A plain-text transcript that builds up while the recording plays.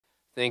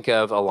think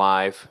of a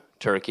live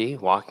turkey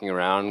walking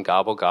around,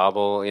 gobble,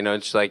 gobble.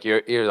 It's like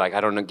you're like,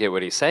 I don't get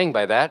what he's saying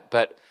by that,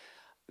 but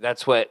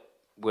that's what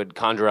would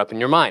conjure up in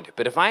your mind.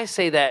 But if I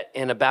say that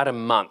in about a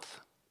month,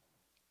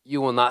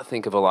 you will not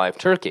think of a live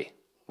turkey.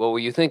 What will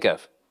you think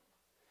of?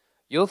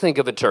 You'll think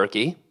of a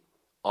turkey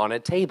on a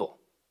table.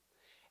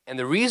 And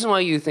the reason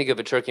why you think of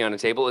a turkey on a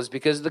table is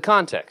because of the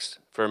context.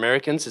 For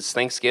Americans, it's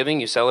Thanksgiving.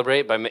 You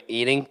celebrate by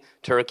eating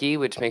turkey,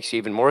 which makes you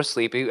even more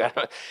sleepy.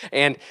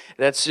 And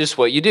that's just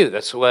what you do.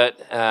 That's what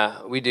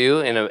we do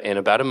in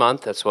about a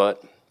month. That's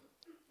what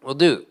we'll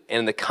do.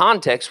 And the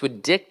context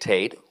would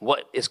dictate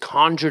what is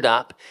conjured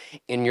up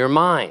in your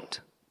mind.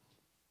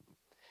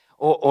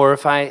 Or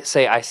if I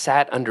say, I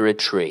sat under a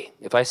tree.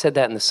 If I said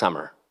that in the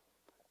summer,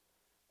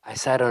 I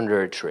sat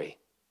under a tree.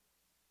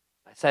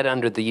 I sat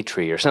under the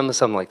tree or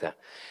something like that.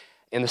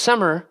 In the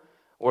summer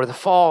or the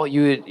fall,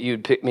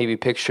 you'd maybe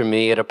picture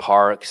me at a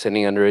park,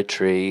 sitting under a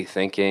tree,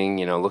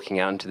 thinking, looking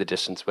out into the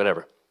distance,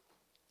 whatever.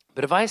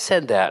 But if I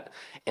said that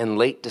in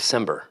late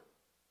December,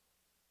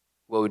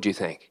 what would you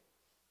think?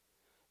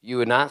 You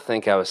would not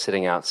think I was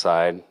sitting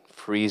outside,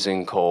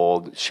 freezing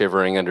cold,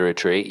 shivering under a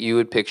tree. You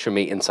would picture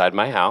me inside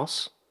my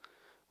house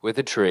with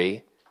a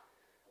tree,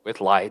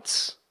 with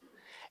lights.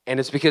 And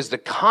it's because the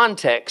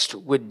context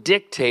would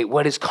dictate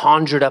what is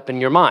conjured up in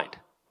your mind.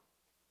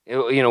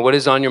 What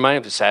is on your mind?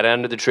 If you sat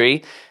under the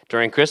tree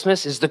during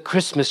Christmas, is the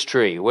Christmas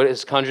tree. What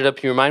is conjured up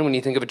in your mind when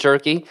you think of a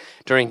turkey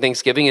during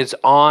Thanksgiving? It's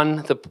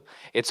on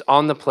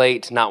the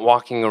plate, not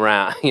walking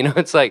around.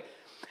 It's like,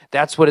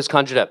 that's what is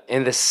conjured up.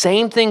 And the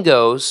same thing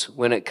goes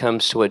when it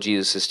comes to what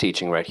Jesus is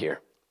teaching right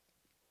here.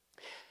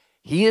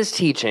 He is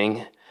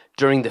teaching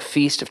during the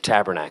Feast of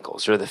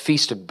Tabernacles, or the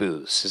Feast of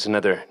Booths is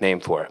another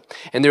name for it.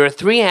 And there are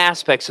three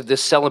aspects of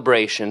this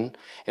celebration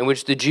in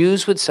which the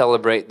Jews would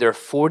celebrate their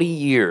 40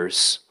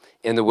 years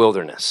in the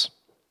wilderness.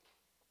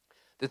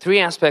 The three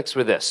aspects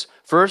were this.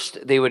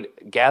 First, they would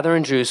gather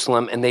in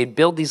Jerusalem and they'd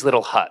build these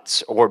little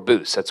huts or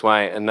booths. That's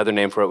why another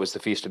name for it was the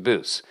Feast of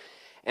Booths.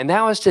 And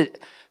that was to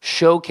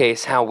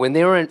showcase how when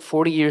they were in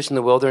 40 years in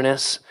the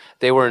wilderness,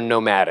 they were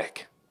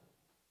nomadic.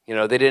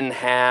 They didn't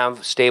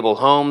have stable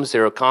homes. They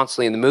were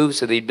constantly in the move,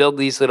 so they'd build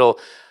these little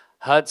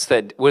huts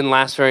that wouldn't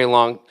last very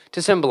long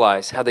to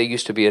symbolize how they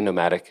used to be a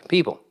nomadic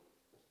people.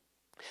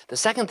 The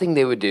second thing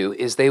they would do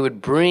is they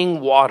would bring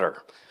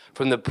water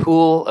from the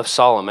pool of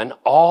Solomon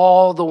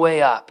all the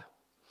way up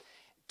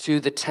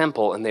to the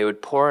temple, and they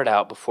would pour it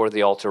out before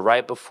the altar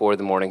right before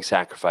the morning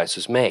sacrifice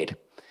was made.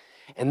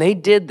 And they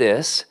did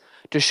this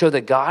to show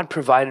that God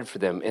provided for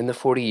them in the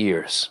 40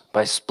 years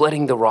by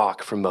splitting the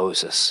rock for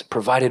Moses,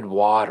 provided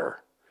water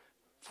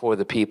for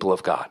the people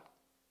of God.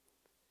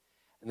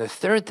 And the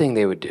third thing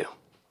they would do,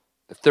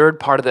 the third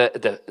part of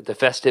the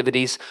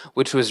festivities,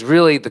 which was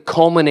really the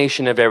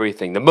culmination of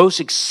everything, the most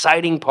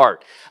exciting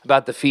part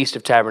about the Feast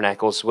of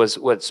Tabernacles was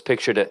what's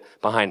pictured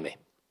behind me.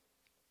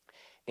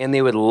 And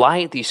they would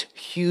light these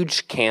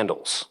huge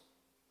candles.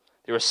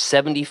 They were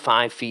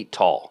 75 feet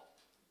tall.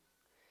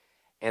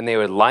 And they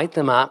would light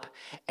them up,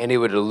 and it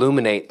would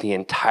illuminate the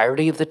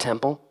entirety of the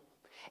temple,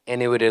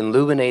 and it would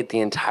illuminate the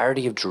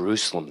entirety of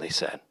Jerusalem, they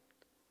said.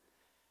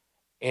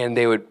 And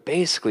they would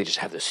basically just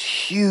have this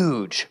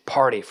huge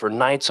party for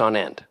nights on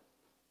end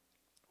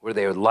where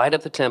they would light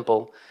up the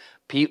temple.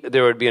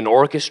 There would be an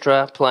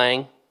orchestra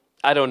playing.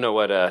 I don't know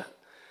what a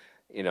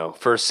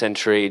first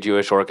century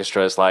Jewish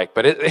orchestra is like,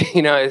 but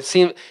it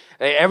seemed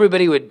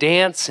everybody would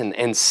dance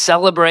and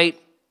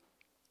celebrate.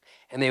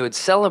 And they would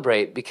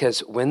celebrate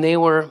because when they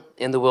were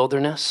in the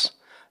wilderness,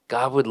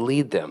 God would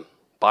lead them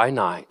by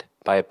night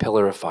by a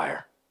pillar of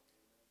fire.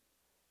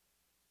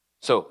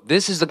 So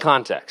this is the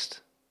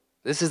context.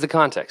 This is the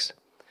context.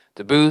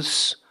 The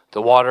booths,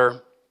 the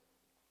water,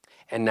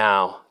 and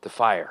now the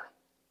fire.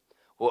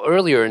 Well,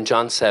 earlier in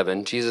John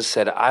 7, Jesus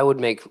said, I would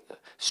make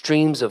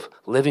streams of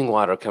living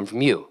water come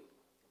from you.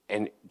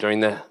 And during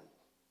the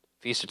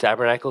Feast of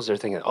Tabernacles, they're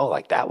thinking, oh,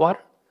 like that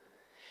water?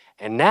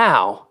 And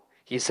now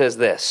he says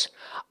this,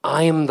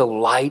 I am the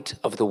light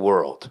of the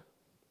world.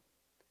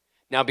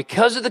 Now,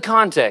 because of the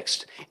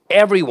context,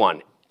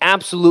 everyone,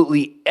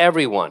 absolutely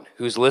everyone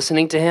who's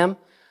listening to him,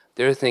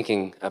 they're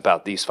thinking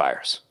about these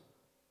fires.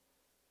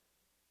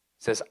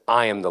 It says,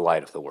 I am the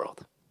light of the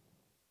world.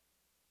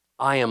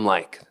 I am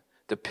like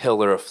the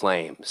pillar of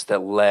flames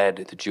that led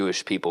the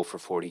Jewish people for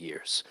 40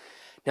 years.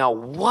 Now,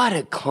 what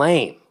a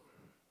claim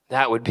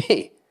that would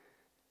be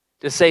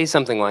to say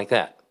something like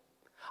that.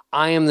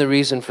 I am the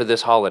reason for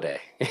this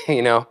holiday.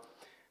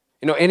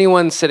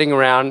 Anyone sitting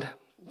around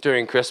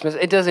during Christmas,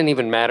 it doesn't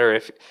even matter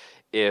if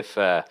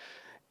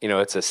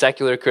it's a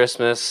secular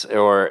Christmas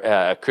or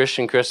a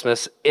Christian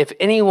Christmas. If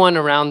anyone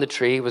around the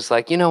tree was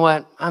like, you know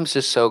what, I'm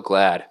just so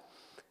glad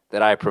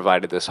that I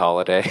provided this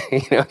holiday.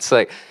 It's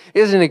like,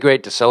 isn't it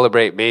great to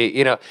celebrate me?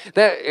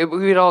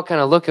 We'd all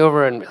kind of look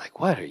over and be like,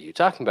 what are you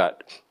talking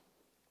about?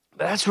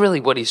 But that's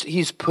really what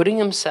he's putting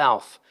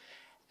himself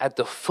at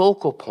the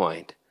focal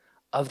point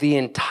of the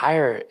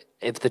entirety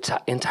of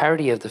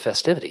the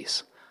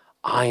festivities.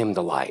 I am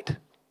the light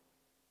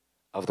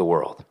of the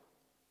world.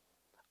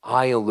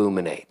 I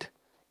illuminate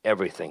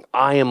everything.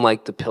 I am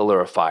like the pillar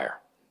of fire.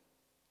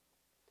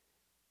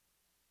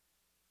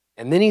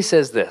 And then he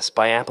says this,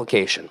 by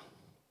application,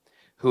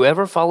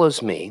 whoever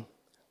follows me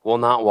will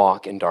not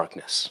walk in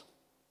darkness.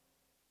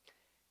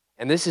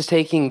 And this is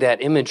taking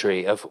that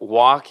imagery of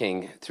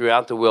walking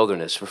throughout the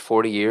wilderness for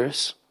 40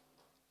 years.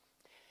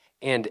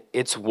 And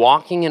it's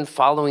walking and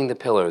following the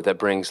pillar that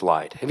brings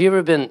light. Have you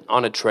ever been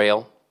on a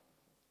trail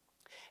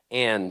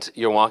and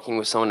you're walking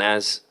with someone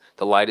as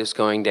the light is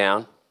going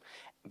down,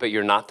 but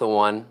you're not the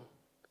one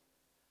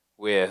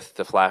with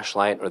the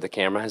flashlight or the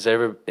camera? Has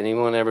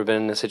anyone ever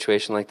been in a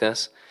situation like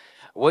this?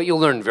 What you'll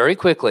learn very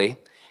quickly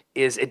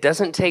is it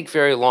doesn't take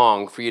very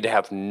long for you to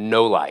have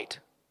no light.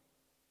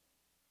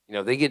 You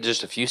know, they get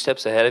just a few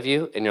steps ahead of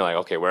you, and you're like,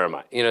 okay, where am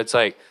I? You know, it's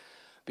like,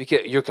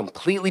 because you're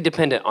completely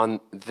dependent on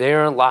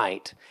their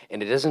light,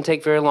 and it doesn't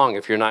take very long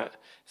if you're not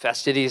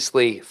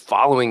fastidiously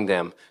following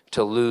them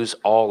to lose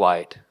all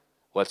light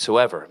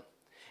whatsoever.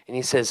 And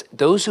he says,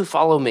 those who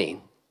follow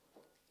me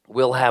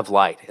will have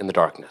light in the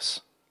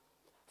darkness.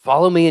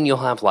 Follow me and you'll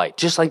have light,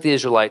 just like the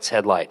Israelites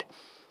had light.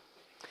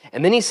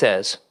 And then he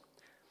says,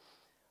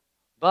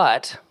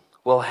 but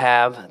will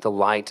have the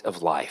light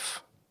of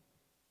life.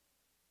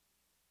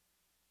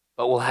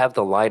 But will have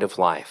the light of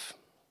life.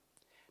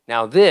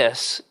 Now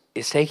this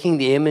is taking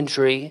the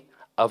imagery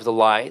of the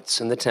lights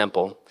in the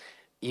temple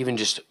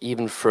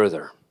even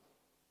further.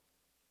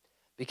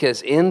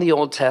 Because in the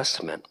Old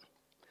Testament,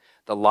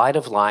 the light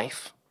of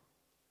life,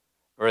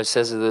 or it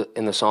says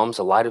in the Psalms,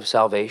 the light of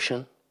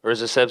salvation, or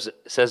as it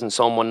says in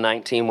Psalm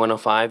 119,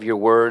 105, your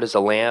word is a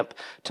lamp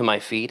to my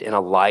feet and a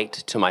light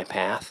to my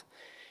path.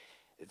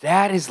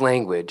 That is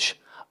language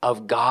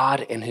of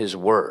God and his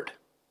word.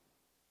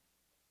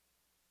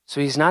 So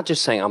he's not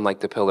just saying, I'm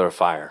like the pillar of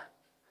fire.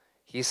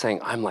 He's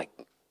saying,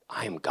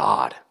 I am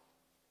God.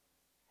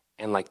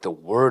 And like the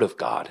word of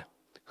God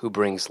who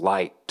brings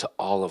light to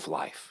all of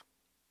life.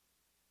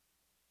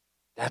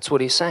 That's what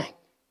he's saying.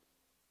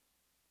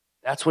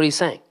 That's what he's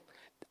saying.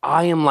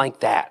 I am like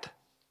that.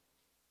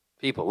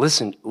 People,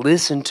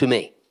 listen to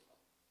me.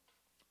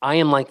 I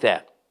am like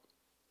that.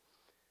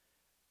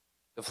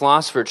 The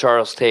philosopher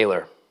Charles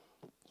Taylor,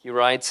 he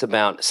writes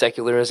about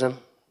secularism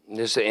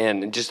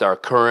and just our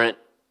current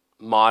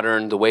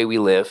modern, the way we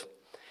live.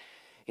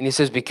 And he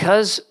says,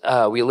 because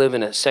we live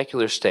in a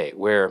secular state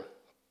where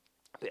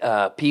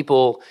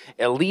people,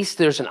 at least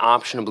there's an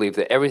option to believe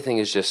that everything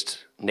is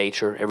just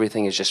nature,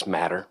 everything is just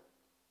matter.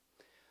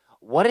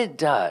 What it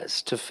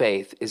does to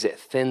faith is it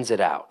thins it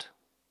out.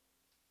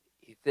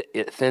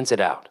 It thins it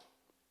out.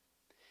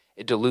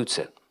 It dilutes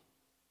it.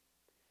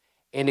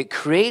 And it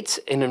creates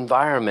an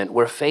environment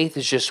where faith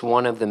is just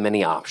one of the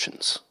many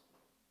options.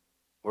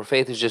 Where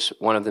faith is just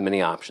one of the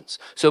many options.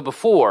 So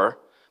before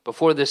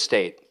this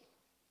state,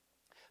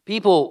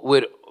 people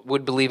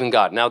would believe in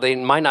God. Now, they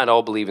might not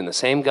all believe in the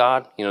same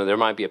God. You know, there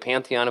might be a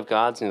pantheon of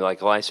gods, and they're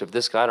like, oh, I serve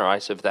this God or I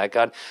serve that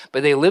God.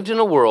 But they lived in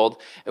a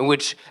world in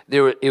which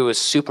it was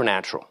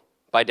supernatural,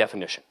 by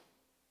definition.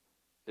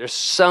 There's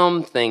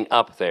something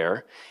up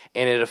there,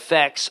 and it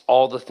affects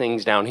all the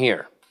things down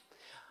here.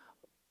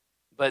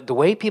 But the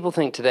way people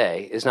think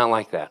today is not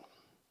like that.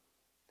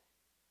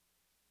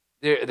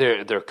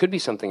 There could be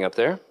something up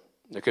there.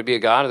 There could be a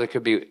God, or there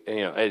could be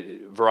a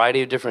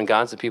variety of different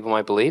gods that people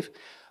might believe.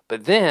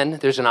 But then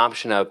there's an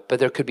option of, but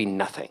there could be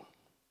nothing.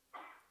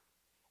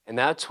 And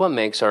that's what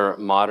makes our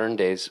modern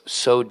days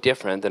so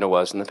different than it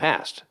was in the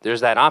past.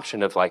 There's that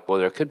option of like, well,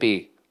 there could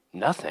be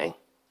nothing.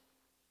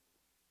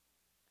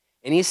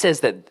 And he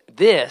says that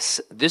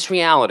this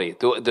reality,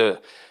 the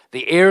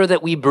air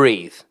that we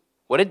breathe,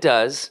 what it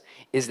does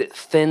is it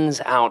thins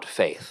out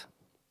faith.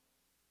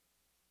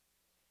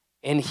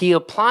 And he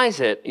applies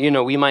it,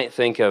 we might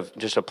think of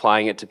just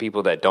applying it to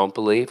people that don't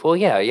believe. Well,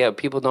 yeah,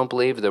 people don't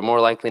believe. They're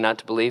more likely not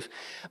to believe.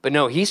 But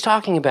no, he's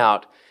talking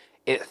about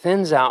it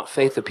thins out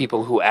faith of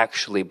people who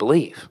actually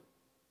believe.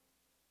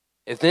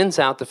 It thins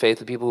out the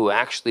faith of people who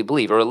actually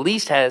believe, or at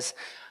least has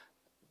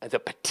the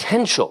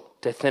potential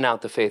to thin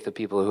out the faith of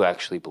people who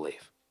actually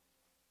believe.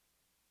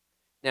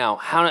 Now,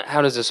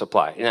 how does this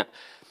apply?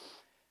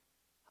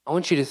 I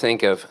want you to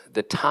think of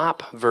the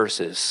top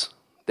verses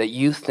that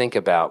you think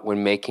about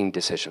when making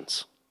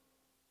decisions.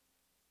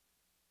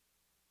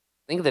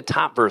 Think of the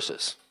top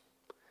verses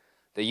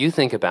that you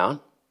think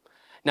about.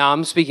 Now,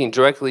 I'm speaking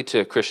directly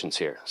to Christians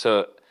here.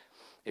 So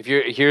if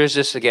you're here's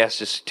just a guess,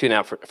 just tune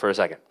out for a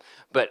second.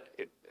 But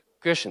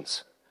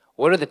Christians,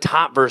 what are the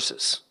top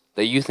verses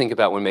that you think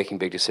about when making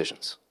big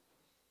decisions?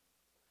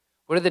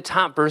 What are the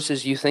top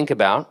verses you think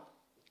about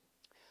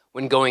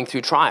when going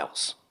through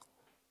trials?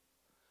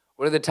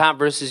 What are the top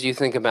verses you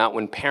think about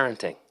when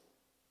parenting?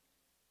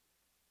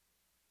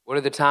 What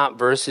are the top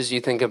verses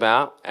you think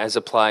about as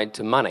applied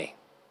to money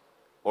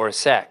or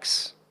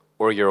sex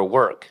or your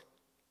work?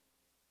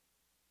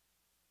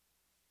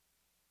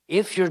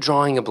 If you're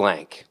drawing a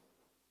blank,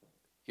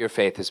 your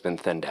faith has been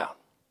thinned out.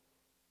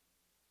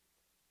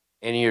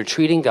 And you're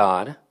treating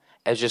God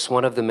as just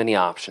one of the many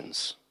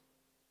options.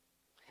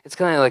 It's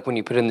kind of like when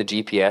you put in the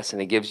GPS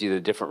and it gives you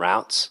the different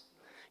routes.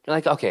 You're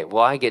like, okay,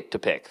 well, I get to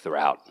pick the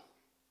route.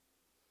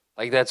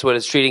 Like that's what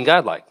it's treating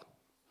God like.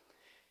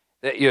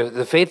 That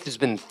the faith has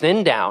been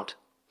thinned out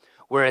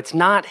where it's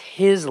not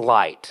his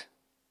light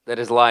that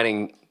is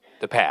lighting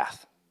the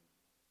path.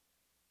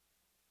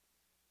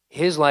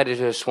 His light is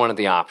just one of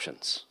the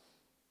options.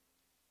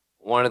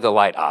 One of the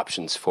light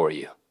options for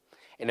you.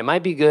 And it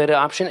might be a good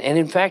option, and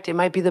in fact, it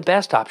might be the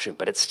best option,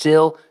 but it's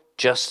still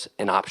just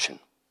an option.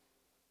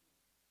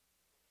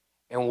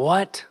 And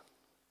what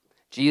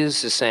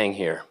Jesus is saying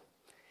here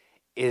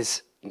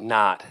is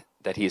not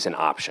that he's an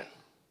option.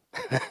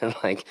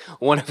 Like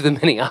one of the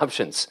many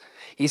options.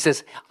 He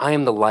says, I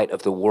am the light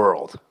of the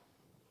world.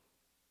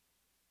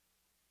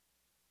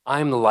 I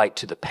am the light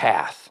to the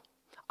path.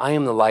 I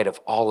am the light of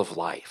all of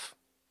life.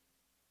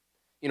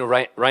 You know,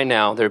 right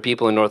now, there are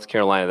people in North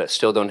Carolina that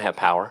still don't have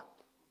power.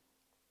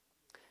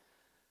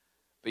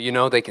 But you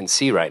know they can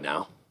see right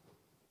now.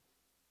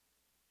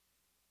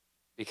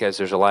 Because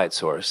there's a light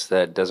source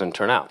that doesn't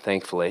turn out,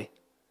 thankfully.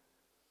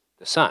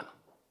 The sun.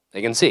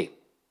 They can see.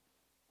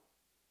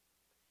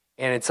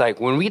 And it's like,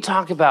 when we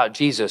talk about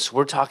Jesus,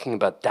 we're talking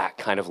about that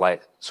kind of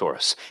light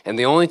source. And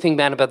the only thing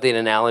bad about the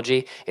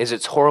analogy is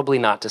it's horribly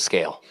not to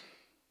scale.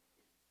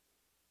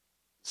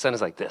 The sun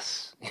is like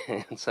this.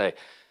 It's like,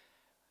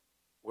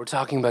 we're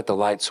talking about the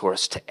light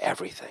source to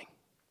everything.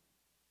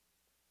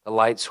 The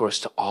light source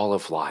to all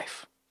of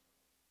life.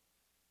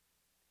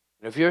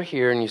 And if you're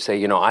here and you say,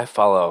 you know, I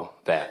follow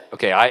that.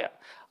 Okay,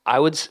 I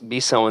would be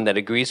someone that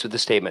agrees with the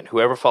statement,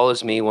 whoever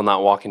follows me will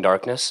not walk in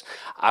darkness.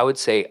 I would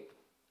say,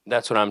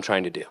 that's what I'm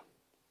trying to do.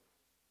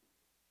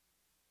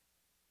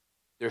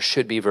 There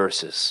should be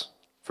verses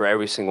for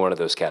every single one of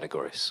those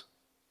categories.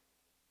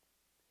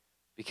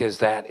 Because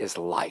that is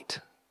light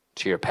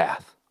to your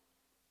path.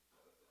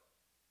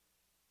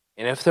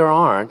 And if there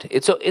aren't,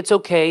 it's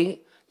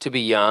okay to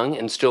be young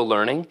and still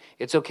learning.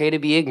 It's okay to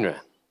be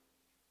ignorant.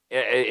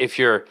 If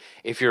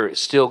you're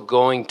still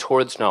going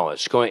towards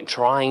knowledge,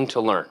 trying to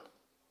learn.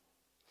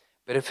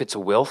 But if it's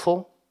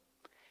willful,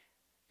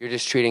 you're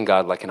just treating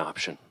God like an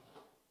option.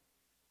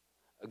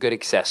 A good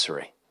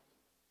accessory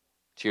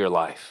to your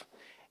life.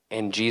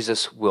 And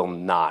Jesus will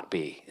not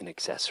be an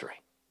accessory.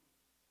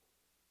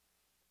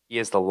 He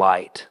is the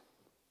light.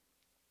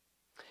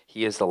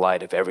 He is the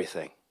light of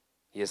everything.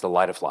 He is the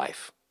light of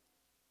life.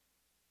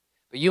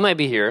 But you might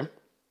be here,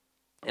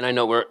 and I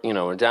know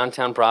we're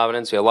downtown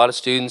Providence. We have a lot of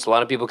students, a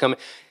lot of people coming,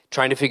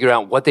 trying to figure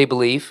out what they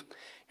believe.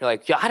 You're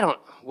like, yeah,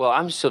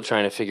 I'm still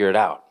trying to figure it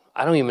out.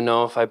 I don't even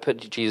know if I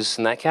put Jesus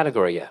in that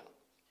category yet.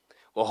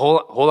 Well,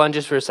 hold on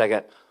just for a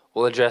second.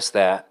 We'll address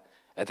that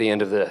at the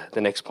end of the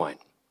next point,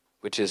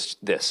 which is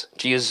this.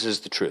 Jesus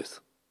is the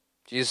truth.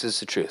 Jesus is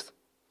the truth.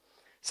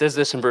 It says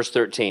this in verse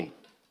 13.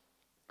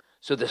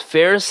 So the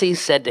Pharisees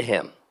said to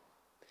him,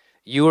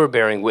 you are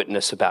bearing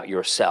witness about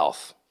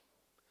yourself.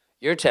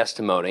 Your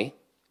testimony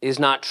is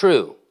not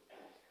true.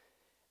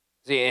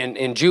 See,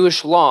 in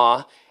Jewish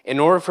law, in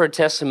order for a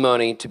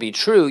testimony to be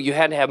true, you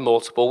had to have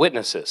multiple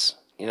witnesses.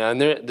 You know,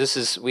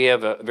 and we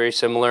have a very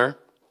similar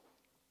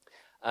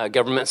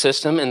government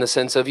system in the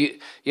sense of you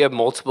have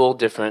multiple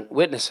different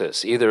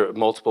witnesses, either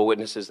multiple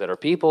witnesses that are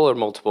people or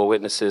multiple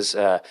witnesses.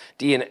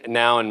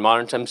 Now in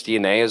modern times,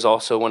 DNA is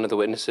also one of the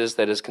witnesses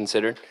that is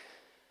considered.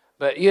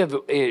 But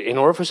in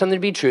order for something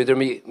to be true, there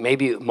may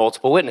be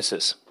multiple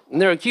witnesses.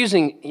 And they're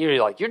accusing,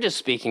 you're like, you're just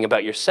speaking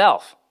about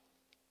yourself.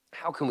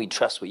 How can we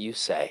trust what you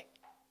say?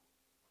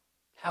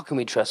 How can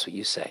we trust what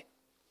you say?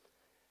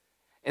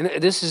 And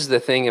this is the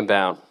thing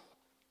about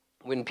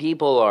when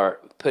people are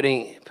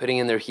putting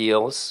in their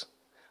heels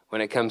when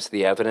it comes to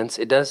the evidence,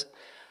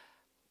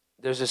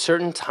 there's a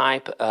certain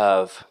type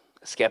of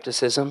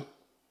skepticism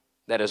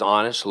that is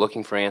honest,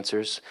 looking for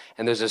answers,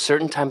 and there's a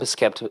certain type of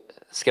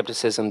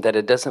skepticism that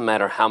it doesn't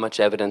matter how much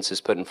evidence is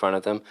put in front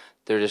of them,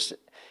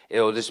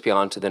 it'll just be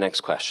on to the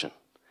next question.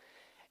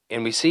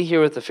 And we see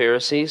here with the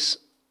Pharisees,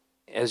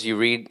 as you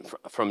read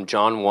from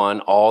John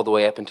 1 all the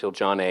way up until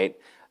John 8,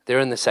 they're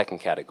in the second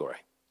category.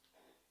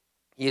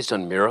 He has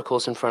done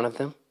miracles in front of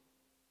them.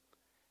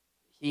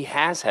 He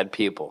has had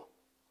people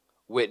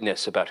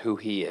witness about who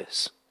he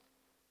is.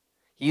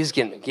 He's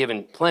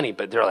given plenty,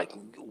 but they're like,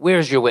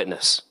 where's your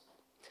witness?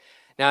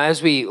 Now,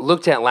 as we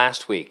looked at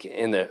last week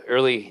in the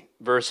early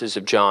verses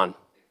of John,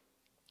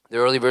 the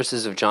early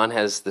verses of John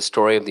has the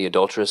story of the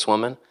adulterous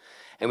woman.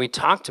 And we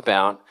talked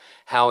about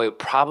how it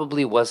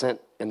probably wasn't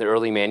in the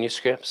early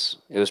manuscripts.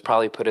 It was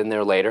probably put in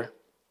there later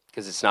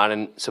because it's not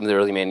in some of the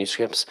early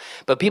manuscripts.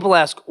 But people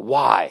ask,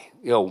 why?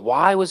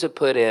 Why was it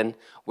put in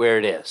where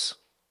it is?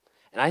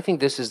 And I think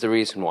this is the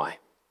reason why.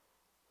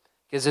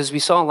 Because as we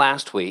saw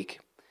last week,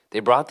 they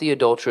brought the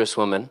adulterous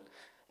woman,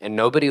 and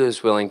nobody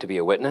was willing to be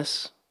a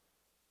witness.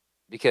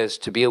 Because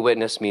to be a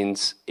witness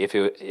means if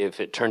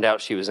it turned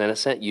out she was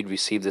innocent, you'd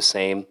receive the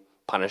same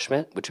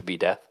punishment, which would be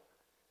death.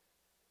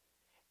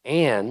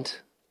 And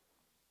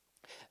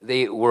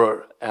they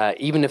were,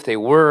 even if they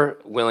were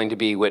willing to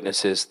be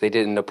witnesses, they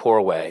did it in a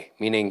poor way,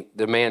 meaning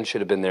the man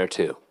should have been there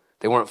too.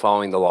 They weren't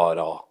following the law at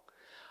all.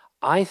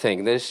 I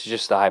think, this is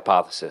just the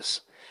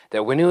hypothesis,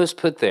 that when it was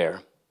put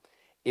there,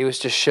 it was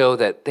to show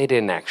that they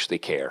didn't actually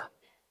care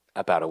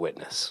about a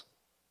witness.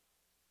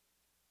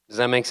 Does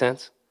that make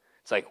sense?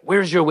 It's like,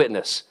 where's your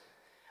witness?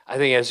 I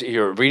think as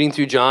you're reading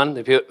through John,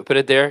 they put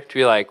it there to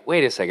be like,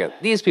 wait a second,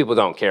 these people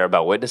don't care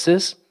about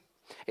witnesses.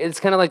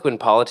 It's kind of like when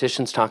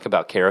politicians talk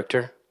about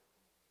character.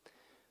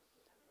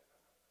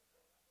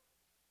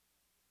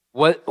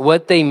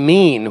 What they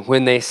mean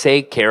when they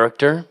say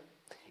character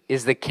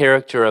is the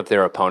character of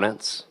their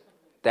opponents.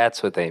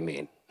 That's what they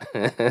mean.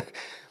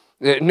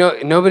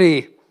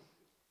 Nobody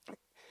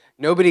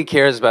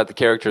cares about the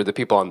character of the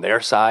people on their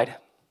side.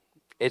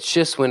 It's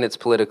just when it's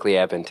politically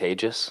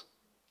advantageous.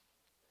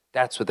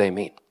 That's what they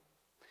mean.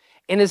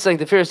 And it's like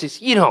the Pharisees,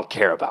 you don't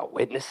care about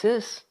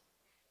witnesses.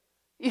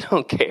 You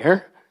don't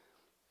care.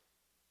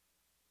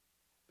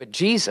 But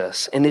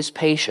Jesus, in his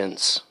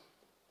patience,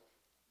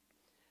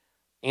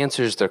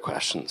 answers their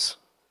questions.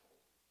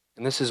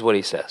 And this is what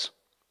he says.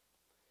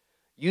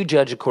 You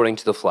judge according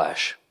to the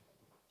flesh.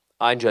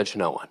 I judge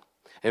no one.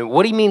 And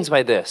what he means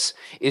by this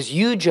is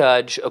you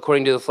judge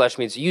according to the flesh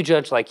means you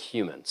judge like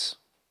humans.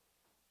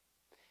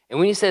 And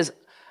when he says,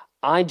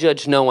 I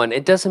judge no one,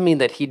 it doesn't mean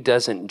that he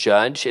doesn't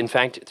judge. In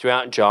fact,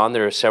 throughout John,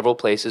 there are several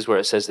places where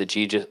it says that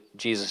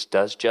Jesus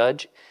does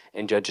judge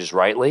and judges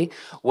rightly.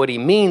 What he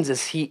means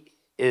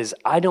is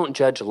I don't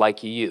judge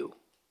like you.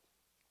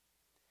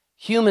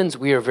 Humans,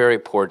 we are very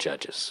poor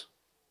judges.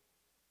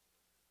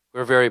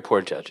 We're very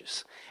poor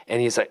judges.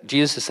 And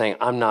Jesus is saying,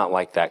 I'm not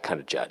like that kind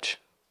of judge.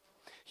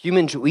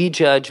 Humans, we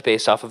judge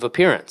based off of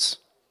appearance.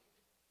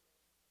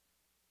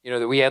 You know,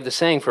 that we have the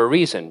saying for a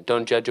reason,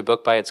 don't judge a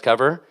book by its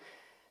cover.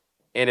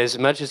 And as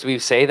much as we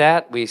say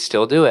that, we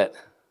still do it.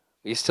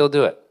 We still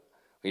do it.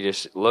 We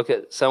just look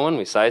at someone,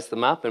 we size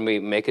them up, and we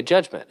make a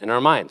judgment in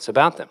our minds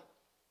about them.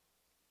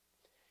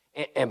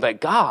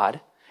 But God,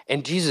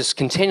 and Jesus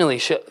continually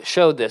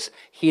showed this,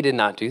 he did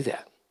not do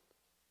that.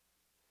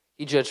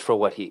 He judged for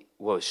what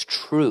was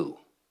true.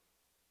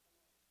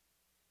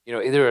 You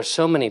know, there are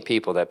so many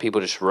people that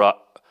people just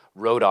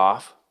wrote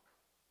off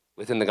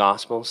within the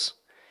Gospels,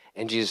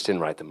 and Jesus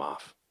didn't write them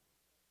off.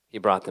 He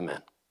brought them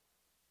in.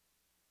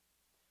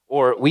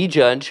 Or we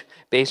judge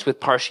based with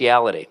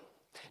partiality.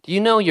 Do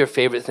you know your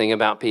favorite thing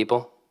about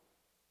people?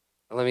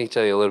 Well, let me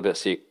tell you a little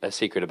bit a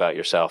secret about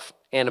yourself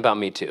and about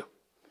me too.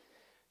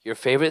 Your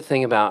favorite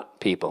thing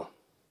about people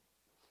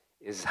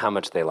is how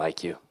much they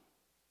like you.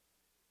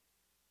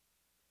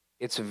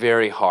 It's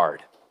very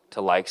hard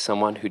to like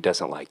someone who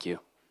doesn't like you.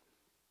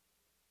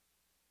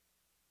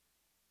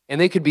 And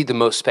they could be the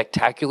most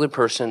spectacular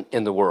person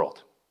in the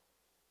world.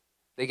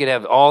 They could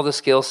have all the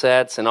skill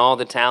sets and all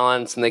the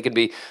talents, and they could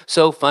be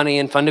so funny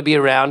and fun to be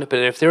around, but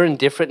if they're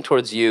indifferent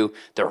towards you,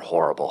 they're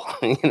horrible.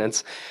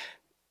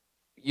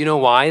 You know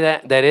why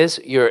that is?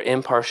 You're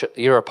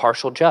a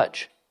partial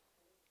judge.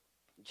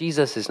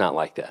 Jesus is not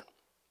like that.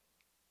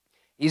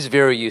 He's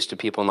very used to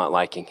people not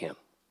liking him.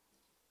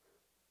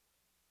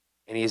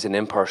 And he's an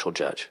impartial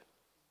judge.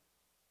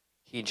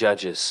 He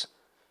judges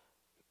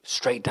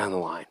straight down the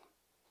line.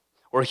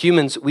 Or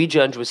humans, we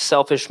judge with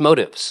selfish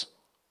motives.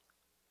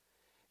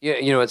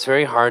 You know, it's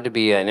very hard to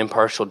be an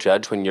impartial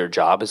judge when your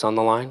job is on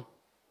the line,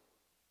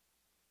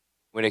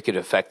 when it could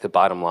affect the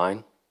bottom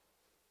line.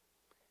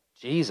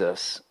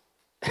 Jesus,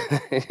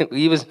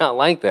 he was not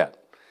like that.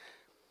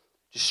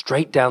 Just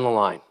straight down the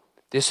line.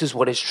 This is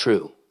what is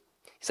true.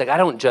 He's like, I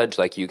don't judge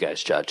like you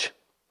guys judge.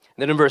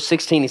 And then in verse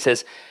 16, he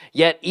says,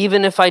 yet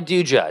even if I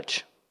do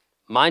judge,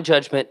 my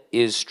judgment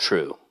is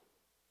true.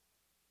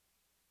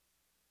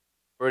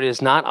 For it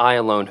is not I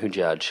alone who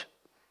judge,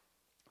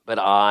 but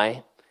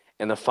I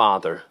and the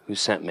Father who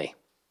sent me.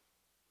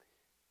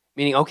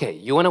 Meaning, okay,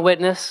 you want a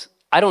witness?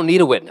 I don't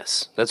need a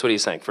witness. That's what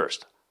he's saying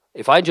first.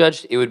 If I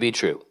judged, it would be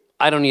true.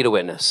 I don't need a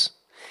witness.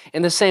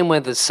 In the same way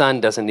the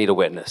sun doesn't need a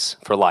witness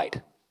for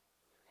light.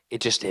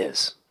 It just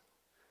is.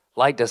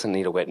 Light doesn't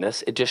need a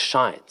witness. It just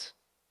shines.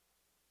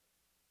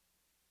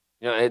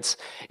 You know,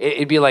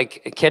 it'd be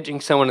like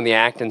catching someone in the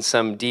act in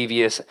some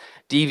devious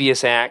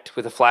act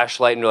with a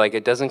flashlight, and you're like,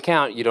 it doesn't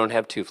count. You don't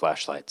have two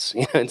flashlights.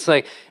 You know, it's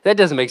like that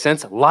doesn't make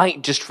sense.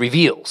 Light just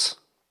reveals.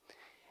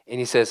 And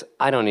he says,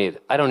 I don't need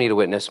a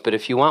witness, but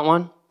if you want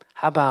one,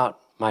 how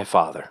about my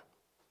Father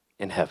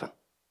in heaven?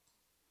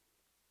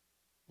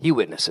 He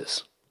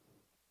witnesses.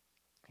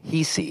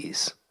 He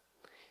sees.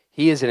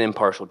 He is an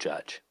impartial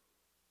judge.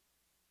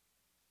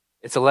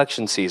 It's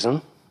election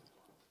season.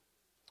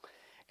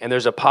 And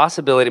there's a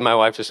possibility, my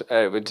wife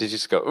did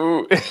just go,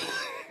 ooh.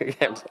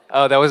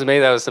 Oh, that wasn't me,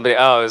 that was somebody.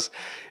 Oh,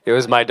 it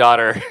was my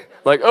daughter.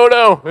 Like, oh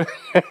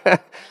no.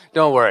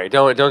 Don't worry,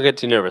 don't get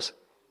too nervous.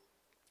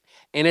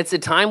 And it's a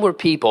time where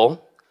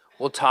people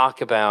will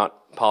talk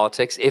about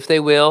politics. If they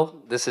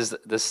will, this is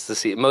the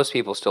season. Most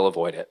people still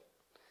avoid it,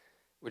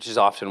 which is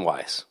often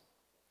wise.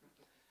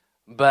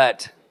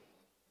 But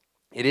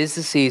it is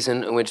the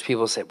season in which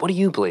people say, what do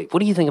you believe? What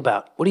do you think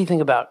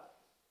about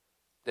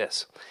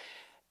this?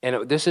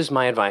 And this is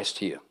my advice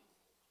to you.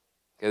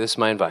 Okay, this is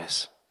my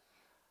advice.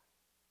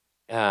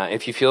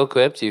 If you feel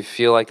equipped, you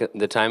feel like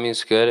the timing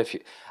is good,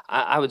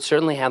 I would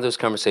certainly have those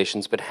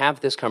conversations, but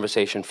have this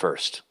conversation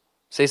first.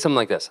 Say something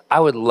like this.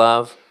 I would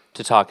love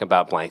to talk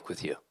about blank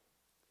with you.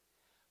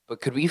 But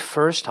could we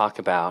first talk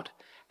about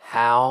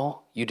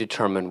how you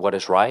determine what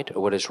is right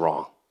or what is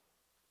wrong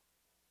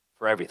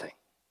for everything.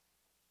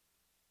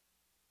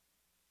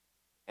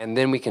 And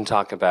then we can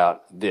talk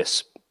about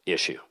this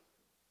issue.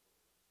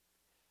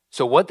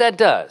 So what that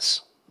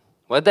does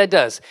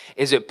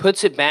is it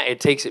puts it back, it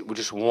takes it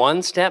just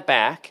one step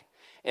back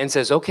and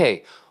says,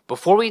 okay,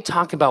 before we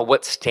talk about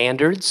what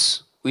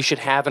standards we should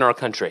have in our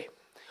country,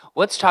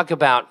 let's talk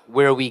about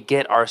where we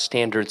get our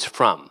standards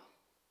from.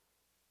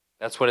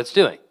 That's what it's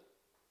doing.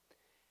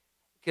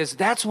 Because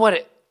that's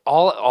what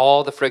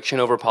all the friction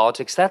over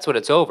politics, that's what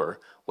it's over.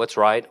 What's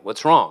right,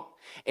 what's wrong.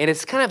 And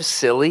it's kind of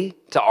silly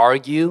to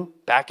argue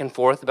back and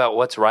forth about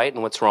what's right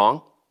and what's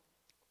wrong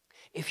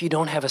if you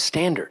don't have a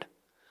standard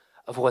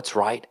of what's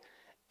right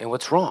and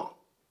what's wrong.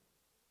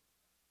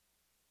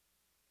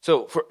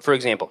 So, for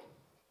example,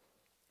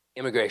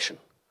 immigration.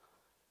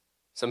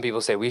 Some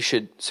people say we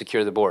should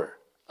secure the border.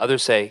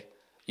 Others say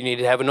you need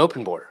to have an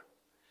open border.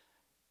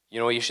 You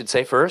know what you should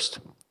say first?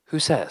 Who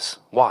says?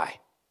 Why?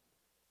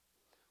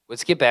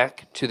 Let's get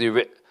back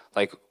to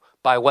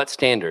by what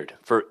standard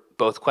for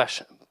both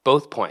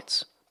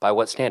points. By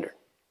what standard?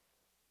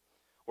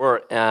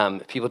 Or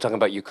people talking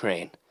about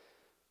Ukraine.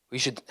 We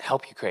should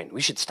help Ukraine.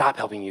 We should stop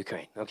helping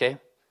Ukraine, okay?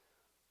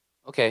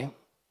 Okay,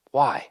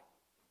 why?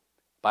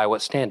 By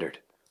what standard?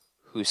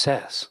 Who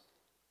says?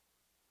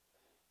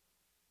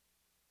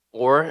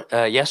 Or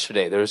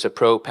yesterday, there was a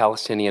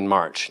pro-Palestinian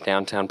march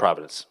downtown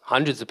Providence.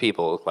 Hundreds of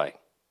people, it looked like.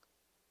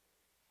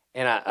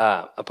 And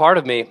a part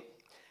of me,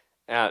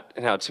 now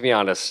to be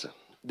honest,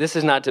 this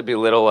is not to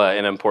belittle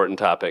an important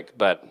topic,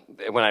 but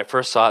when I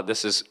first saw it,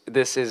 this is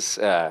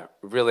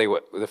really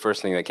the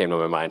first thing that came to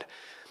my mind.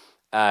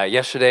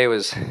 Yesterday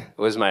was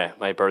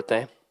my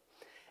birthday,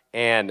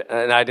 and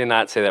I did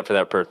not say that for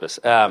that purpose.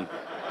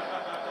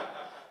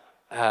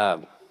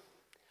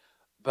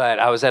 But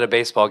I was at a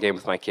baseball game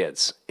with my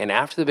kids, and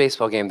after the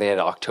baseball game, they had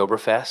an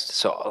Oktoberfest,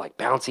 so like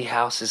bouncy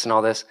houses and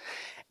all this,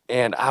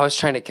 and I was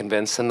trying to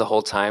convince them the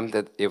whole time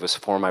that it was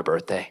for my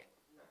birthday.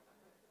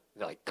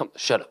 They're like, "Come,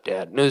 shut up,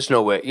 Dad. There's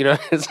no way." You know,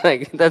 it's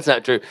like, that's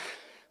not true.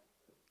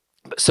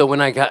 So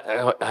when I got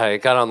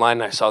online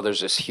and I saw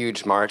there's this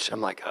huge march,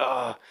 I'm like,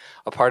 oh,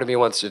 a part of me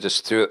wants to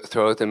just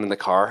throw them in the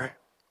car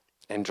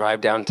and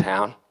drive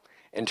downtown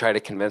and try to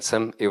convince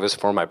them it was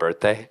for my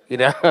birthday, you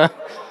know?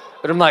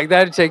 But I'm like,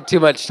 that'd take too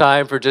much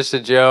time for just a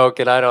joke,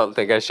 and I don't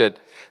think I should.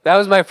 That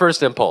was my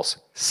first impulse.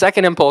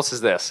 Second impulse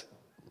is this.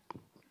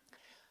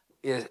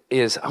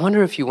 I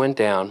wonder if you went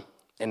down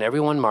and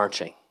everyone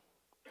marching,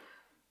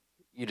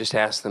 you just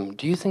asked them,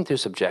 do you think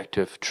there's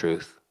objective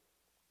truth?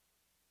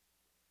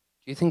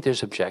 Do you think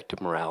there's objective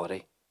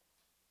morality?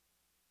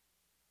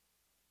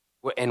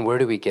 And where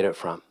do we get it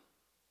from?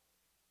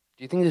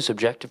 Do you think there's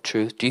objective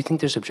truth? Do you think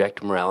there's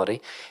objective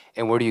morality?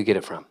 And where do you get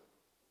it from?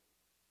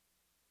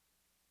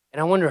 And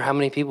I wonder how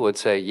many people would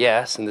say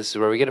yes, and this is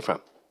where we get it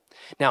from.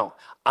 Now,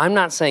 I'm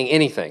not saying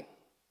anything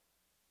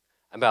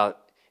about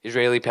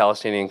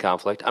Israeli-Palestinian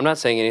conflict. I'm not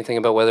saying anything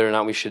about whether or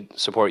not we should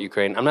support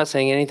Ukraine. I'm not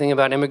saying anything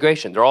about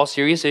immigration. They're all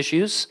serious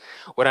issues.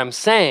 What I'm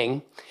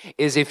saying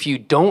is if you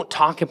don't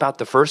talk about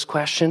the first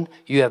question,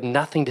 you have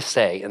nothing to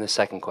say in the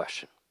second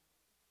question.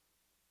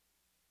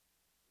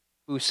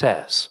 Who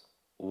says?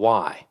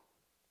 Why?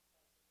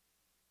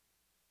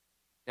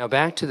 Now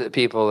back to the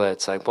people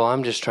that's like, well,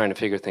 I'm just trying to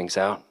figure things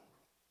out.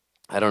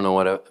 I don't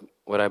know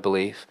what I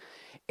believe.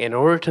 In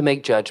order to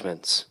make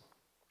judgments,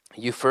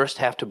 you first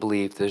have to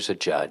believe there's a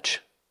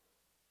judge.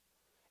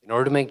 In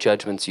order to make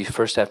judgments, you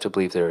first have to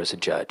believe there is a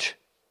judge.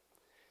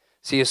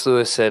 C.S.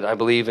 Lewis said, I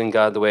believe in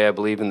God the way I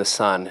believe in the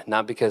sun,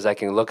 not because I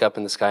can look up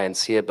in the sky and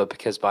see it, but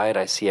because by it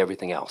I see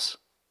everything else.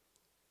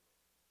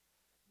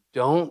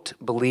 Don't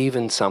believe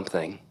in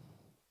something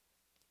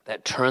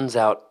that turns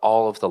out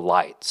all of the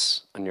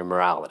lights on your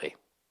morality.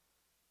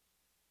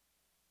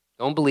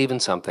 Don't believe in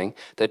something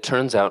that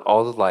turns out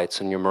all the lights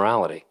on your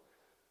morality.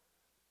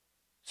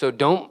 So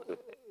don't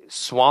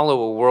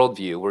swallow a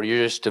worldview where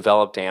you're just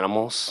developed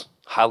animals,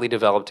 highly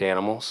developed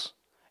animals,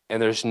 and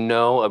there's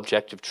no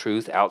objective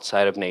truth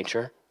outside of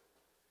nature,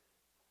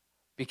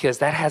 because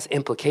that has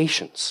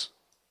implications.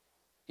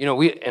 You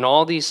know, in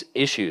all these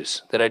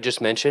issues that I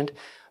just mentioned,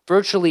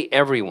 virtually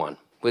everyone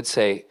would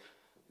say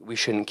we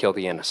shouldn't kill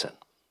the innocent.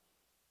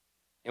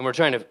 And we're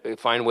trying to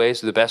find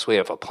ways, the best way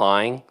of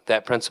applying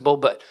that principle,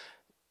 but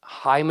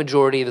high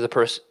majority of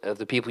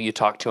the people you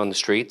talk to on the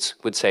streets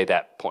would say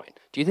that point.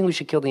 Do you think we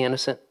should kill the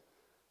innocent?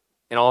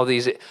 And all of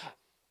these,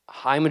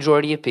 high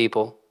majority of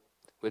people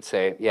would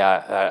say,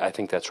 yeah, I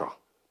think that's wrong.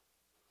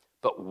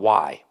 But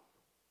why?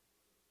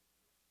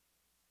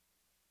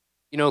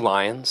 You know,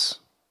 lions,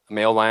 a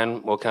male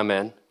lion will come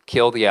in,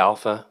 kill the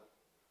alpha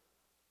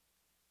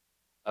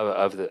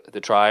of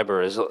the tribe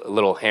or his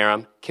little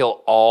harem,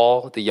 kill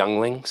all the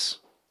younglings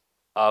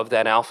of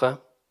that alpha,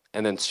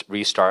 and then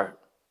restart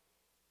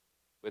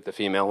with the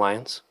female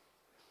lions.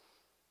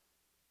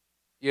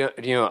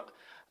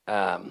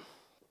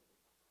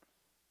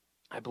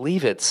 I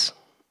believe it's,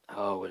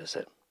 what is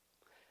it?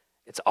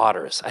 It's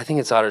otters. I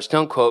think it's otters.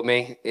 Don't quote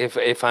me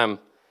if I'm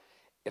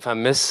if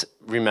I'm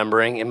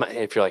misremembering,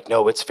 if you're like,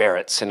 no, it's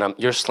ferrets, and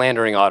you're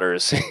slandering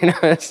otters.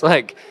 It's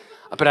like,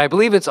 but I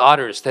believe it's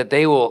otters, that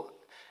they will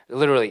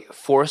literally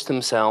force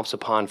themselves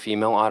upon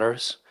female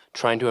otters,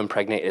 trying to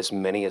impregnate as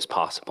many as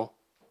possible.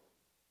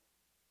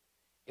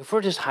 If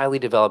we're just highly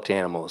developed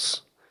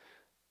animals,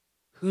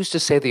 who's to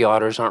say the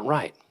otters aren't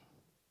right?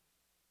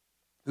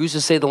 Who's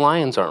to say the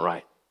lions aren't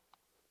right?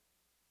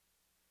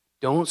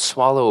 Don't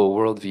swallow a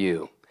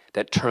worldview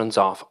that turns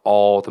off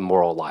all the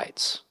moral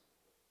lights.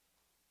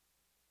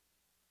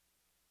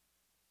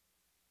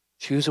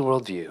 Choose a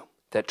worldview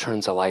that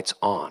turns the lights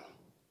on.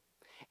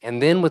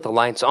 And then with the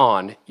lights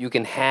on, you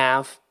can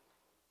have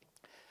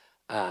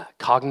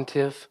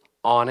cognitive,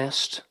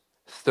 honest,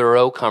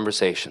 thorough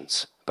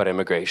conversations about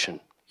immigration,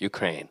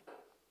 Ukraine,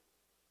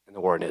 and the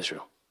war in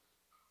Israel.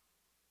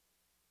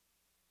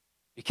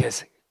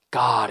 Because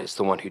God is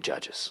the one who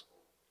judges.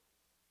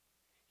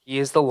 He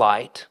is the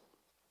light.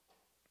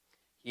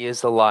 He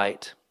is the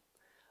light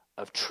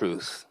of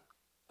truth,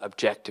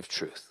 objective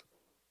truth.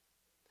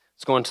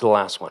 Let's go into the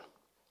last one.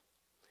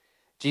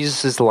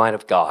 Jesus is the light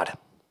of God.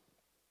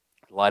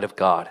 The light of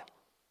God.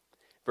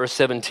 Verse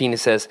 17, it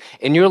says,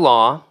 in your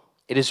law,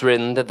 it is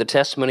written that the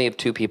testimony of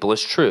two people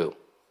is true.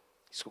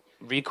 He's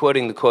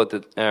re-quoting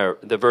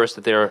the verse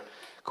that they're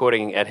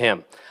quoting at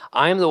him.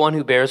 I am the one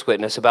who bears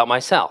witness about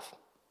myself,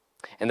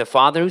 and the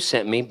Father who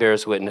sent me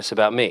bears witness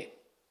about me.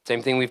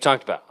 Same thing we've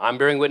talked about. I'm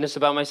bearing witness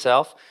about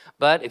myself,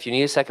 but if you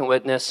need a second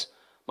witness,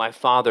 my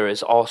Father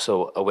is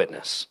also a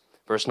witness.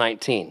 Verse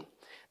 19,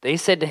 they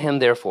said to him,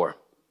 therefore,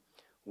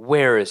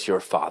 where is your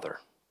Father?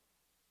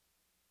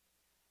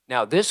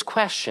 Now, this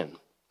question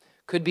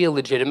could be a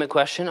legitimate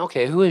question.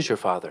 Okay, who is your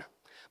Father?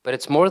 But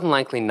it's more than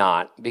likely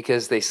not,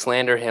 because they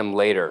slander him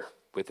later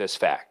with this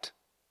fact.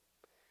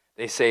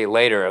 They say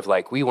later of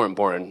like, we weren't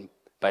born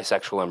by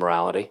sexual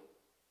immorality.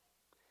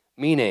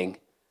 Meaning,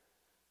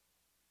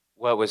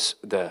 what was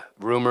the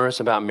rumors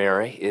about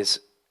Mary is,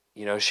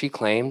 she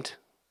claimed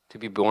to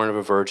be born of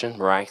a virgin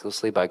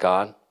miraculously by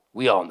God.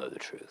 We all know the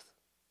truth.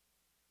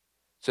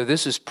 So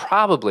this is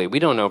probably, we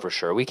don't know for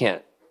sure, we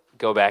can't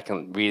go back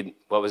and read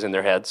what was in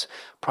their heads,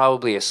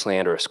 probably a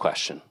slanderous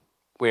question.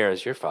 Where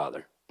is your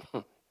Father?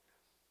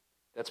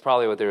 That's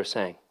probably what they were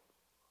saying.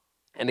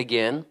 And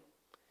again,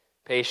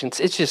 patience,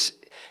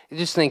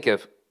 just think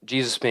of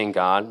Jesus being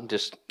God,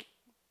 just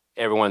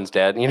everyone's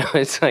dead,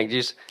 it's like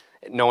just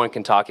no one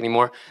can talk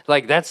anymore.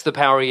 Like that's the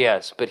power he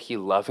has, but he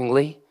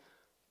lovingly,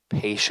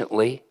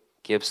 patiently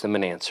gives them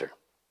an answer.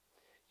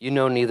 You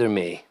know neither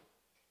me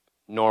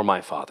nor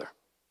my Father.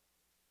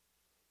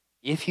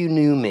 If you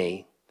knew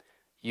me,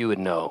 you would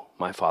know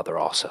my Father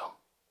also.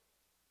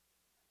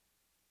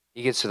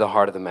 He gets to the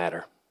heart of the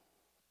matter.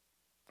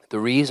 The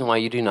reason why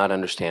you do not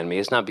understand me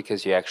is not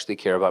because you actually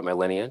care about my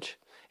lineage.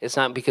 It's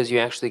not because you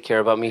actually care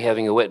about me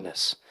having a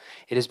witness.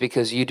 It is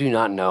because you do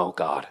not know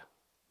God.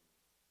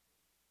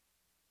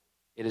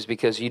 It is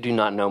because you do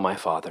not know my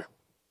Father.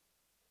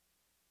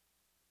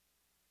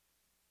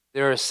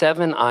 There are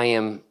 7 I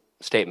am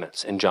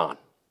statements in John.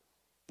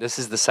 This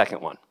is the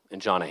second one in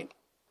John 8.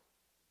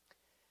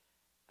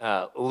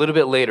 A little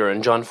bit later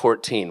in John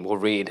 14, we'll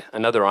read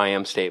another I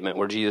am statement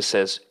where Jesus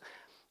says,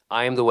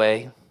 I am the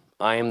way,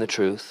 I am the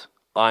truth,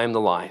 I am the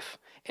life,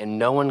 and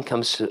no one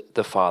comes to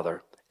the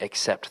Father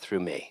except through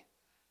me.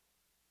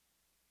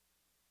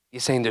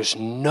 He's saying there's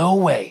no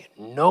way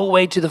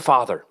to the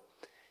Father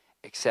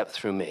except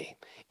through me.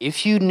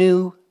 If you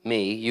knew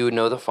me, you would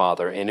know the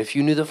Father, and if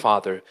you knew the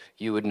Father,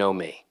 you would know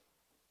me.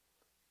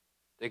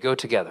 They go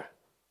together.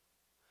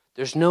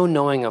 There's no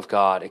knowing of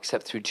God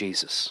except through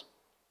Jesus.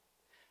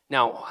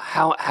 Now,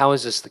 how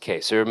is this the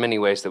case? There are many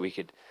ways that we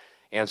could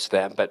answer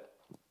that, but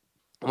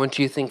I want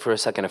you to think for a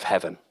second of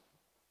heaven.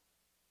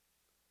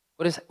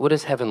 What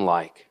is heaven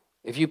like?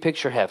 If you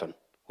picture heaven,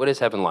 what is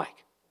heaven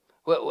like?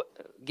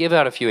 Give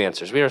out a few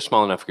answers. We are a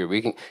small enough group.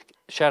 We can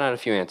shout out a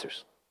few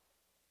answers.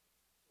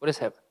 What is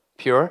heaven?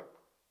 Pure?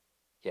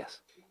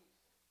 Yes.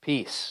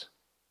 Peace.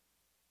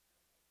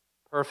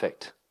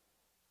 Perfect.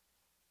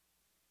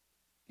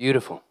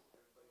 Beautiful.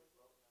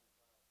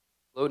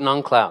 Floating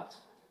on clouds.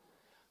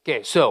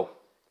 Okay, so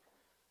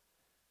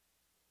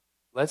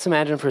let's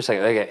imagine for a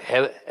second.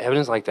 Okay, heaven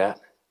is like that,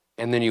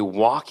 and then you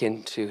walk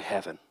into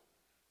heaven.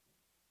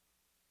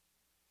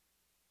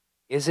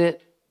 Is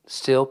it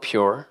still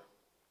pure?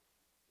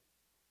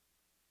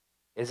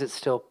 Is it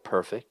still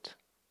perfect?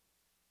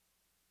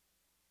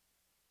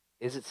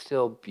 Is it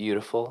still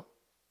beautiful?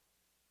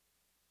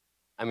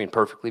 I mean,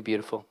 perfectly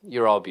beautiful.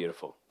 You're all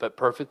beautiful, but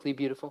perfectly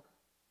beautiful?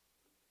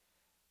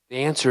 The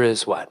answer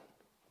is what?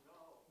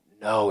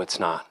 No, it's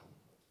not.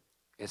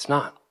 It's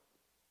not.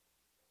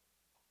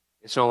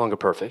 It's no longer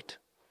perfect.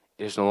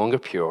 It is no longer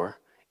pure.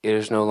 It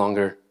is no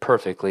longer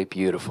perfectly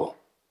beautiful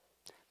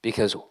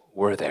because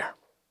we're there.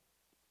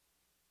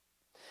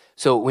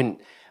 So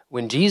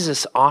when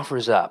Jesus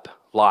offers up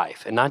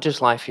life, and not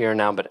just life here and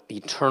now, but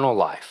eternal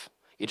life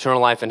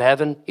in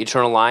heaven,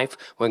 eternal life,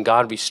 when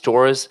God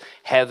restores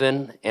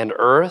heaven and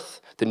earth,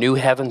 the new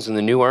heavens and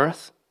the new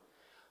earth,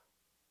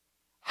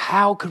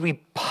 how could we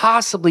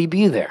possibly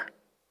be there?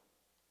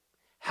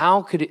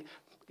 How could it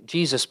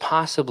Jesus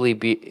possibly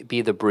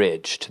be the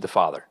bridge to the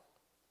Father?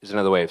 Is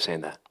another way of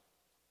saying that.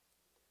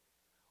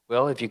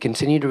 Well, if you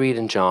continue to read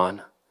in John,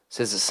 it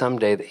says that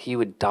someday that he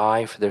would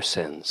die for their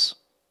sins.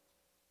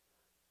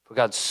 For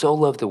God so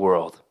loved the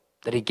world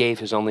that he gave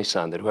his only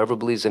Son, that whoever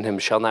believes in him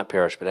shall not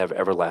perish but have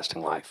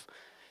everlasting life.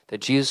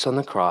 That Jesus on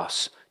the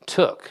cross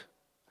took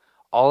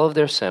all of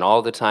their sin,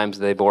 all the times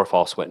they bore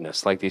false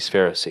witness, like these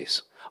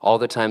Pharisees, all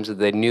the times that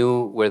they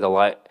knew where the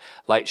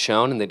light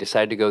shone and they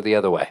decided to go the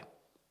other way.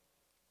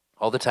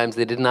 All the times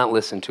they did not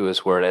listen to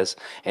his word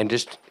and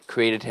just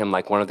created him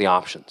like one of the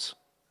options.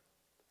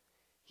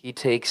 He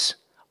takes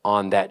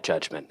on that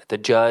judgment. The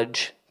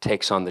judge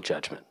takes on the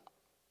judgment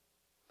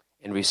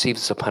and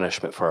receives the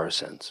punishment for our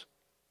sins.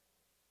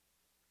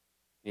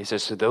 He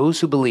says, so those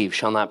who believe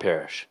shall not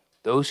perish.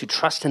 Those who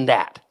trust in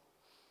that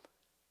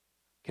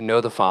can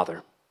know the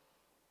Father.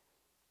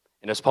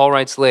 And as Paul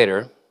writes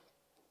later,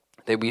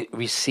 they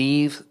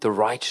receive the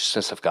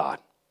righteousness of God.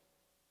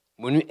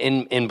 When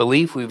in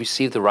belief, we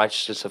receive the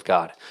righteousness of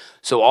God.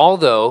 So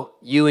although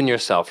you and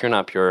yourself, you're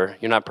not pure,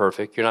 you're not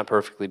perfect, you're not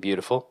perfectly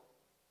beautiful,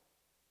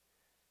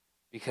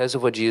 because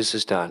of what Jesus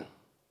has done,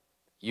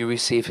 you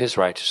receive his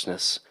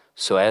righteousness.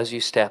 So as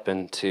you step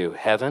into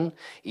heaven,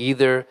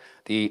 either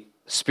the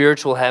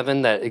spiritual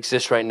heaven that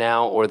exists right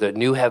now or the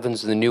new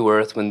heavens and the new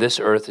earth, when this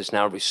earth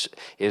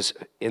is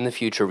in the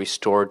future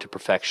restored to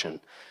perfection,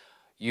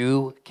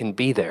 you can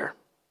be there.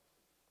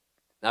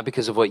 Not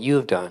because of what you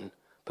have done,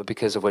 but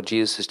because of what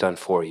Jesus has done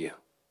for you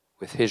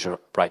with his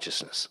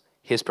righteousness,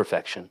 his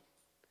perfection,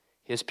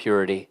 his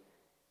purity,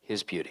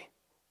 his beauty.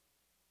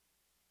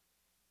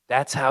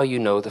 That's how you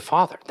know the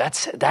Father.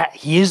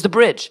 He is the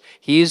bridge.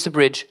 He is the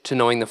bridge to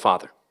knowing the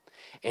Father.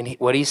 And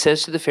what he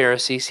says to the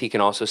Pharisees, he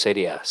can also say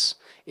to us.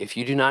 If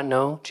you do not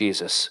know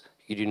Jesus,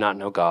 you do not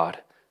know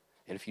God.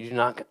 And if you do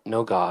not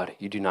know God,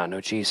 you do not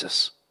know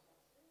Jesus.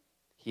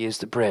 He is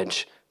the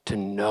bridge to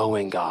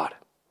knowing God.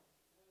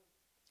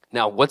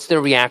 Now, what's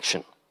their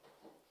reaction?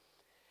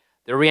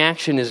 Their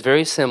reaction is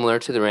very similar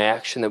to the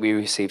reaction that we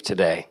receive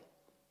today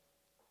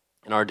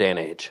in our day and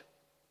age.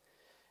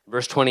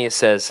 Verse 20, it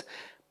says,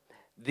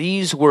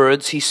 these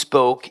words he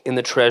spoke in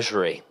the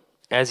treasury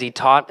as he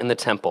taught in the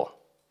temple,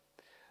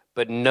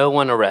 but no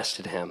one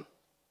arrested him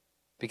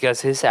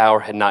because his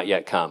hour had not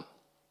yet come.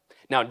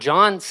 Now,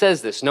 John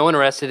says this, no one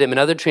arrested him. In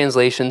other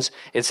translations,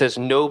 it says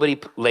nobody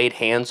laid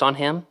hands on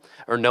him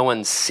or no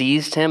one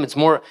seized him.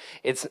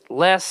 It's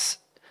less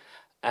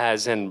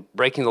as in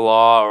breaking the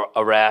law or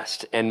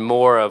arrest and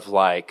more of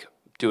like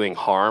doing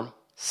harm,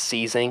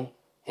 seizing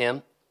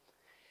him.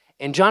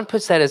 And John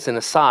puts that as an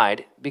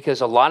aside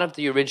because a lot of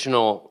the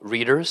original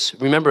readers,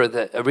 remember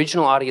the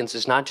original audience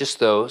is not just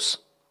those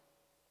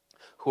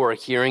who are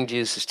hearing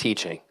Jesus'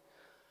 teaching,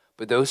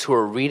 but those who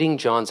are reading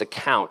John's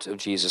account of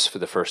Jesus for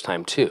the first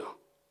time too.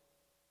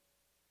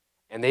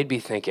 And they'd be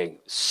thinking,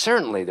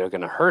 certainly they're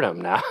going to hurt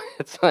him now.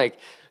 It's like,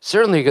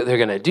 certainly they're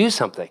going to do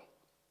something.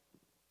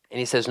 And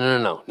he says,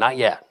 no, not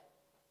yet.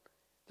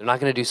 They're not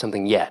going to do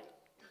something yet.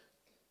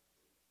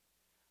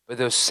 But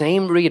those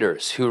same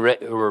readers who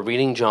were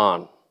reading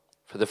John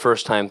for the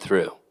first time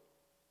through,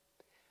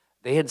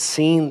 they had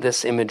seen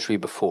this imagery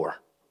before,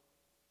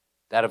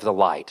 that of the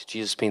light,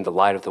 Jesus being the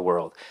light of the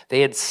world.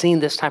 They had seen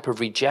this type of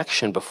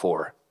rejection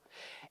before.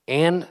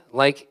 And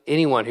like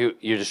anyone who,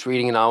 you're just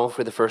reading a novel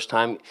for the first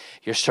time,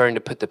 you're starting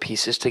to put the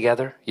pieces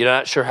together. You're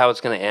not sure how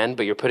it's going to end,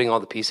 but you're putting all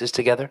the pieces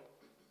together.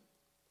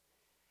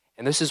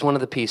 And this is one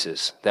of the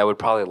pieces that would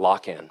probably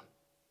lock in.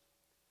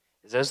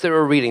 As they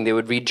were reading, they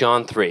would read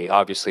John 3,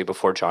 obviously,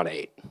 before John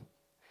 8.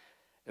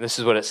 And this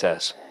is what it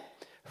says.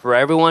 For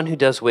everyone who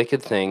does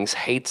wicked things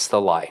hates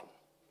the light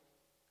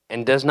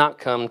and does not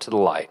come to the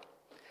light,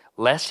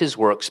 lest his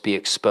works be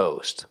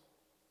exposed.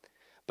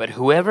 But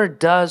whoever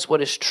does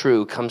what is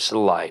true comes to the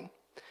light,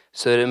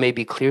 so that it may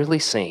be clearly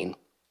seen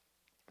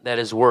that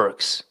his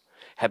works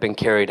have been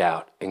carried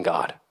out in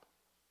God.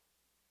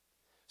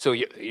 So,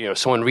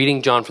 someone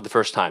reading John for the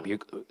first time,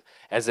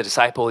 as a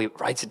disciple, he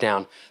writes it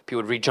down.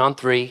 People would read John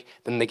 3,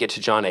 then they get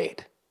to John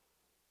 8.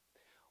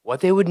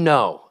 What they would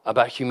know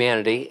about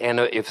humanity, and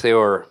if they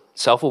were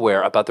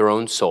self-aware about their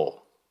own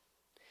soul,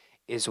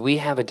 is we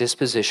have a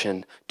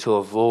disposition to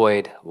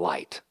avoid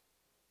light.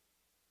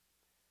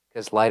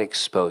 Because light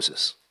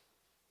exposes.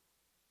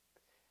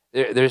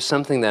 There's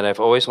something that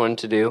I've always wanted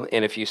to do,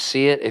 and if you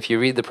see it, if you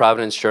read the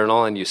Providence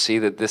Journal and you see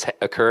that this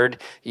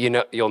occurred,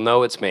 you'll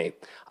know it's me.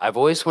 I've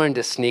always wanted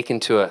to sneak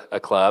into a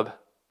club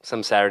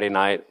some Saturday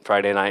night,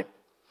 Friday night,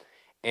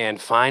 and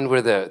find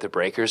where the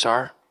breakers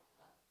are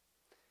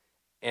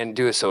and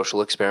do a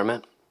social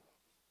experiment,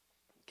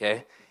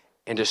 okay?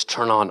 And just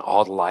turn on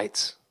all the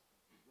lights,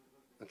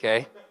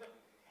 okay?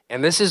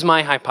 And this is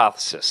my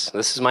hypothesis.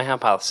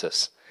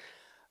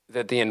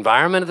 That the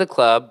environment of the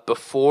club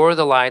before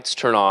the lights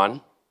turn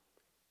on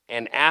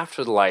and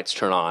after the lights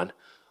turn on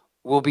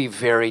will be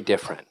very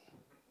different.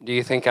 Do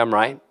you think I'm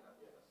right?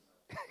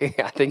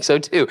 I think so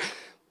too.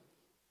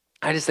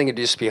 I just think it'd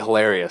just be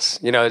hilarious.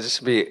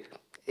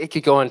 It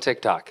could go on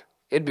TikTok.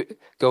 It'd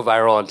go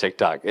viral on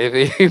TikTok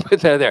if you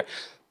put that there.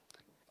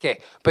 Okay,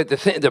 but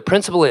the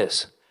principle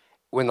is,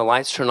 when the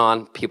lights turn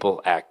on,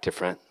 people act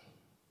different.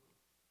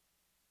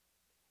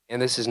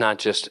 And this is not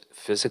just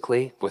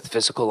physically, with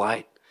physical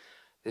light.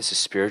 This is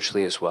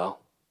spiritually as well.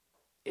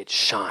 It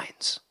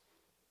shines.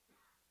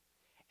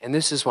 And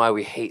this is why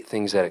we hate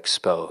things that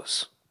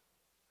expose.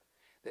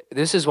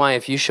 This is why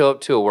if you show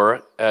up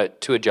to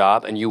a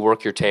job and you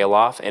work your tail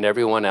off and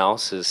everyone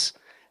else is,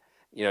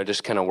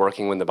 just kind of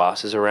working when the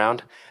boss is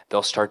around,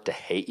 they'll start to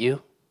hate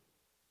you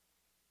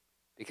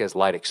because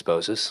light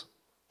exposes,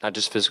 not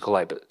just physical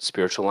light, but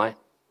spiritual light.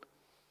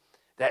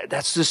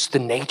 That's just the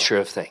nature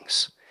of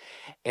things.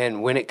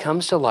 And when it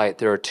comes to light,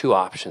 there are two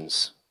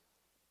options.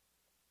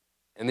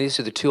 And these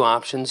are the two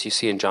options you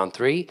see in John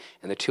 3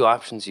 and the two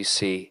options you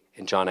see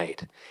in John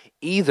 8.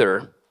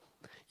 Either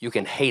you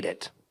can hate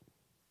it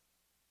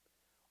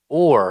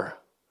or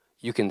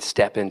you can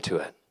step into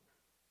it.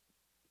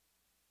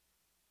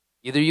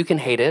 Either you can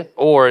hate it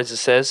or, as it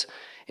says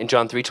in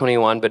John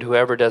 3:21, but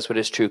whoever does what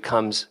is true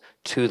comes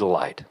to the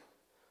light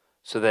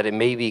so that it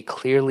may be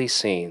clearly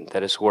seen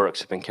that his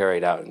works have been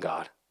carried out in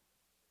God.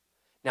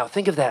 Now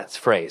think of that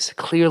phrase,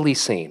 clearly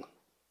seen.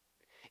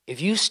 If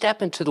you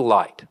step into the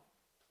light,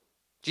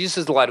 Jesus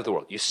is the light of the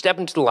world. You step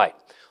into the light.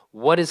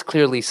 What is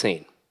clearly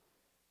seen?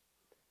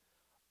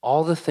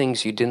 All the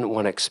things you didn't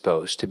want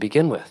exposed to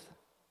begin with.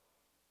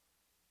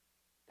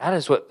 That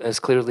is what is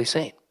clearly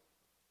seen.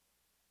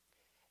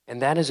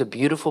 And that is a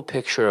beautiful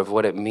picture of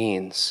what it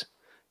means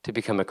to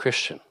become a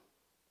Christian.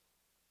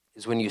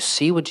 Is when you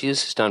see what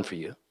Jesus has done for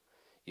you,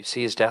 you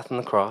see his death on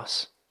the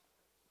cross,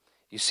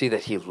 you see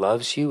that he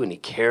loves you and he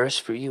cares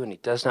for you and he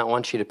does not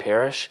want you to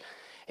perish,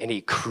 and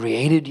he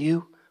created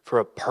you for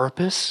a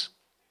purpose.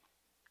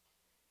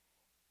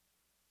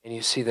 And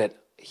you see that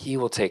he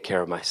will take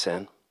care of my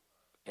sin,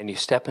 and you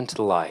step into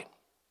the light.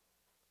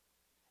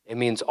 It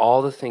means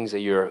all the things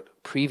that you're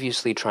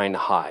previously trying to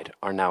hide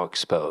are now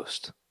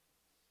exposed,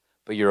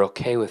 but you're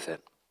okay with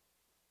it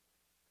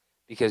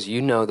because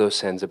you know those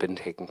sins have been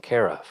taken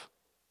care of,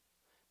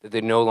 that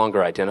they no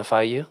longer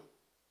identify you,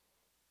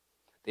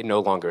 they no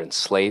longer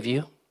enslave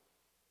you,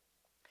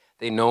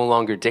 they no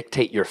longer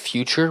dictate your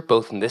future,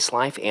 both in this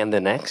life and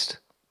the next,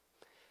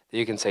 that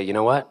you can say, you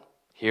know what,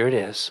 here it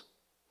is.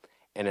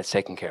 And it's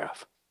taken care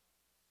of.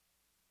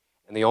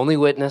 And the only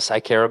witness I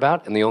care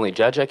about, and the only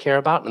judge I care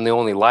about, and the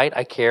only light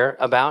I care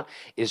about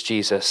is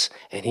Jesus.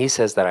 And he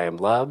says that I am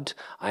loved,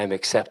 I am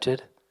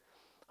accepted,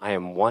 I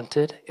am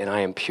wanted, and I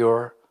am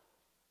pure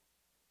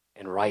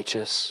and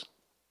righteous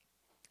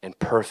and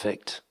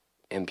perfect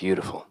and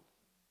beautiful.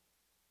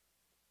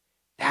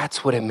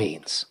 That's what it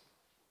means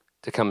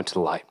to come into the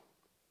light.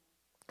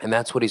 And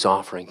that's what he's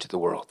offering to the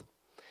world.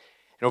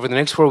 And over the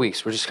next 4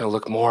 weeks, we're just going to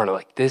look more into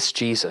like this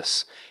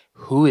Jesus.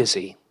 Who is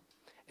he,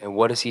 and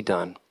what has he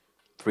done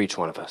for each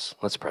one of us?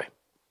 Let's pray.